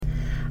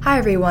Hi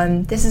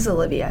everyone, this is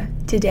Olivia.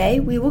 Today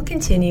we will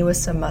continue with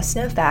some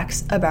must-know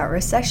facts about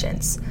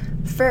recessions.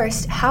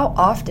 First, how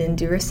often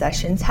do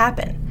recessions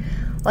happen?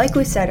 Like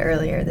we said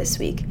earlier this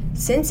week,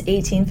 since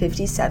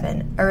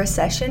 1857, a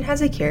recession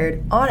has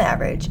occurred on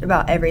average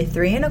about every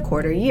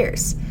 3¼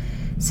 years.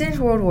 Since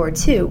World War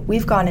II,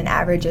 we've got an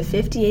average of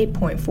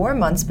 58.4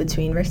 months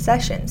between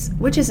recessions,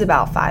 which is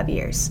about 5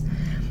 years.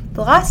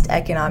 The last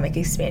economic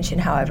expansion,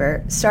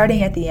 however,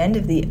 starting at the end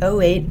of the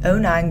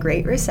 08-09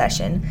 Great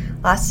Recession,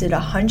 lasted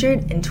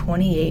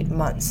 128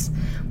 months.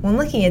 When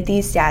looking at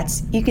these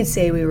stats, you could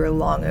say we were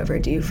long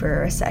overdue for a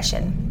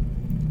recession.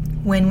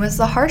 When was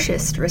the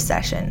harshest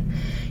recession?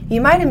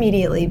 You might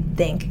immediately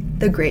think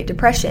the Great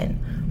Depression.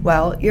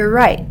 Well, you're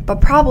right,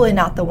 but probably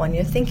not the one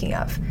you're thinking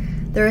of.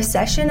 The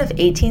recession of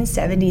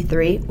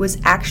 1873 was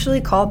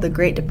actually called the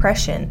Great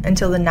Depression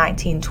until the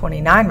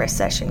 1929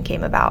 recession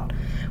came about.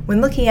 When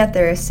looking at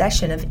the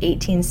recession of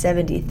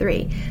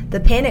 1873, the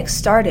panic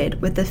started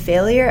with the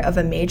failure of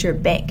a major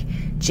bank,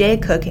 Jay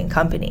Cooke &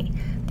 Company.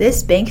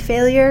 This bank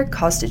failure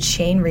caused a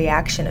chain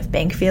reaction of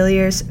bank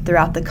failures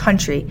throughout the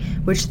country,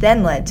 which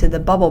then led to the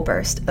bubble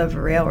burst of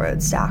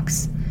railroad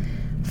stocks.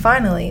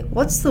 Finally,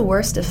 what's the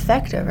worst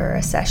effect of a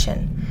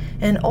recession?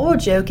 An old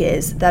joke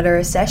is that a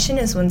recession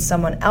is when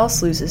someone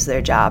else loses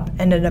their job,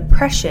 and a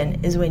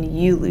depression is when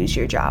you lose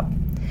your job.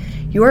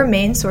 Your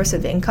main source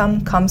of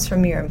income comes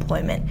from your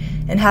employment,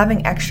 and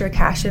having extra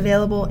cash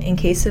available in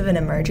case of an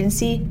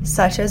emergency,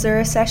 such as a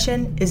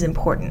recession, is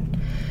important.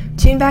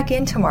 Tune back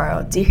in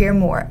tomorrow to hear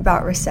more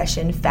about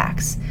recession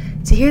facts.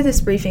 To hear this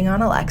briefing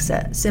on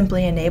Alexa,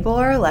 simply enable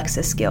our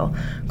Alexa skill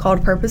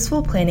called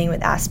Purposeful Planning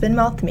with Aspen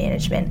Wealth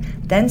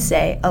Management, then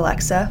say,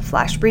 "Alexa,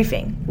 flash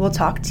briefing." We'll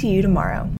talk to you tomorrow.